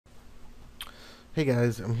Hey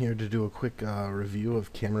guys, I'm here to do a quick review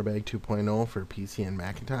of CameraBag 2.0 for PC and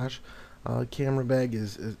Macintosh. CameraBag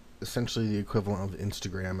is essentially the equivalent of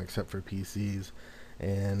Instagram except for PCs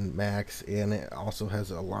and Macs, and it also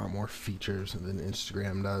has a lot more features than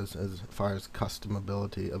Instagram does as far as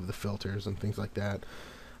customability of the filters and things like that.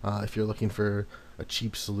 If you're looking for a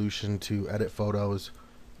cheap solution to edit photos,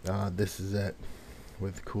 this is it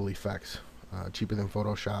with cool effects. Cheaper than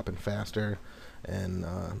Photoshop and faster, and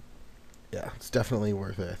yeah, it's definitely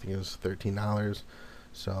worth it. I think it was $13.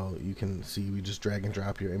 So you can see we just drag and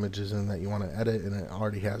drop your images in that you want to edit, and it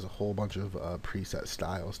already has a whole bunch of preset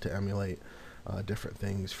styles to emulate different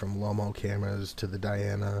things from Lomo cameras to the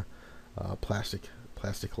Diana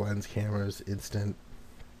plastic lens cameras, instant,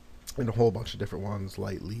 and a whole bunch of different ones,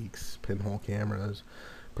 light leaks, pinhole cameras,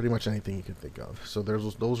 pretty much anything you can think of. So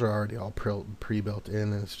those are already all pre-built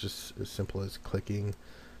in, and it's just as simple as clicking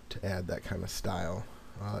to add that kind of style.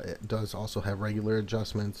 It does also have regular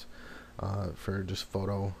adjustments for just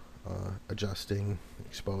photo adjusting,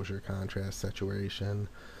 exposure, contrast, saturation,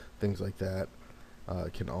 things like that.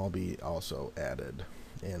 Can all be also added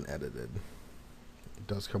and edited. It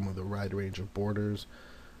does come with a wide range of borders.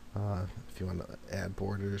 If you want to add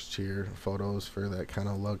borders to your photos for that kind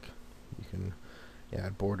of look, you can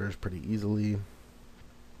add borders pretty easily.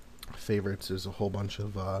 Favorites is a whole bunch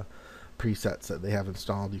of presets that they have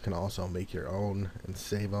installed. You can also make your own and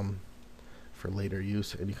save them for later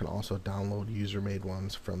use, and you can also download user-made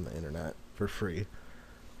ones from the internet for free.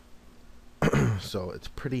 So it's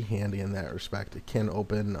pretty handy in that respect. It can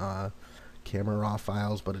open camera raw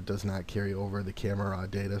files, but it does not carry over the camera raw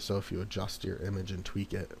data. So if you adjust your image and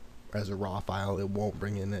tweak it as a raw file, it won't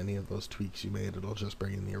bring in any of those tweaks you made. It'll just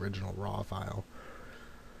bring in the original raw file.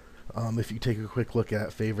 If you take a quick look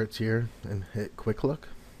at favorites here and hit quick look,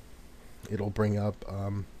 it'll bring up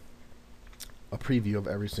a preview of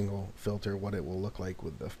every single filter, what it will look like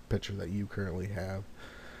with the picture that you currently have.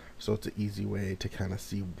 So it's an easy way to kind of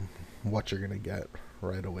see what you're gonna get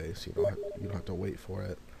right away, so you don't have to wait for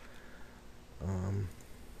it. As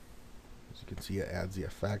you can see, it adds the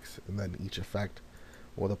effects, and then each effect,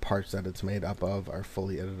 well, the parts that it's made up of are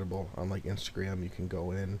fully editable. Unlike Instagram, you can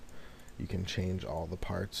go in, you can change all the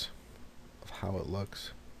parts of how it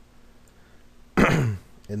looks.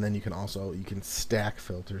 And then you can stack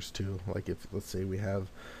filters too. Like if, let's say we have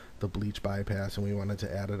the bleach bypass and we wanted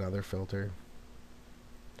to add another filter,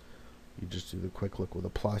 you just do the quick look with a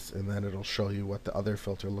plus, and then it'll show you what the other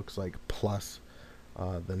filter looks like plus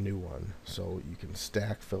the new one. So you can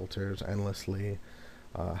stack filters endlessly,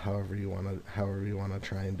 however you want to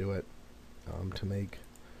try and do it, to make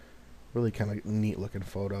really kind of neat looking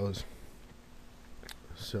photos.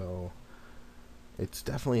 So it's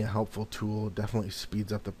definitely a helpful tool. It definitely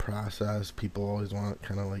speeds up the process. People always want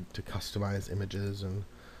kind of like to customize images and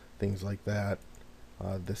things like that.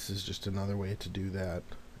 This is just another way to do that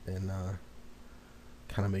and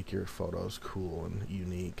kind of make your photos cool and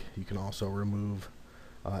unique. You can also remove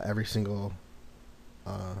every single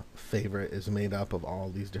favorite is made up of all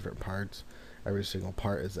these different parts. Every single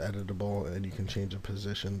part is editable, and you can change the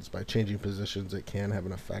positions. By changing positions, it can have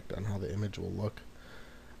an effect on how the image will look.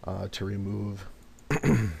 To remove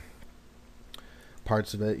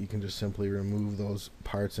parts of it, you can just simply remove those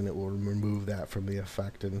parts, and it will remove that from the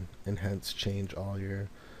effect, and hence change all your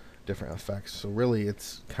different effects. So really,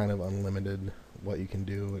 it's kind of unlimited what you can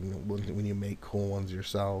do. And when you make cool ones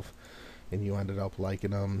yourself and you ended up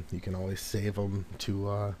liking them, you can always save them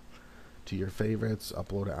to your favorites,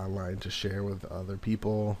 upload it online to share with other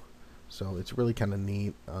people. So it's really kind of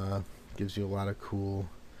neat. Gives you a lot of cool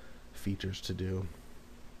features to do.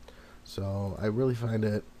 So I really find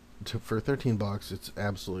it, for 13 bucks, it's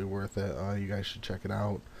absolutely worth it. You guys should check it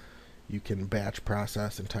out. You can batch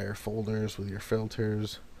process entire folders with your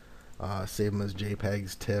filters, save them as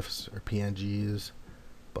JPEGs, TIFFs, or PNGs.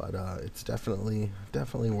 But it's definitely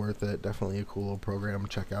worth it. Definitely a cool little program to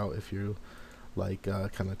check out if you like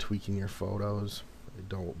kind of tweaking your photos.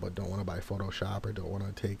 Don't want to buy Photoshop, or don't want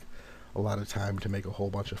to take a lot of time to make a whole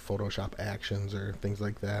bunch of Photoshop actions or things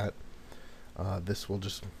like that. This will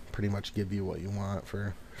just pretty much give you what you want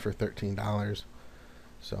for $13.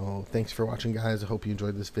 So thanks for watching, guys. I hope you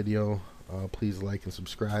enjoyed this video. Please like and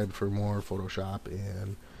subscribe for more Photoshop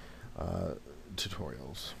and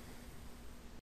tutorials.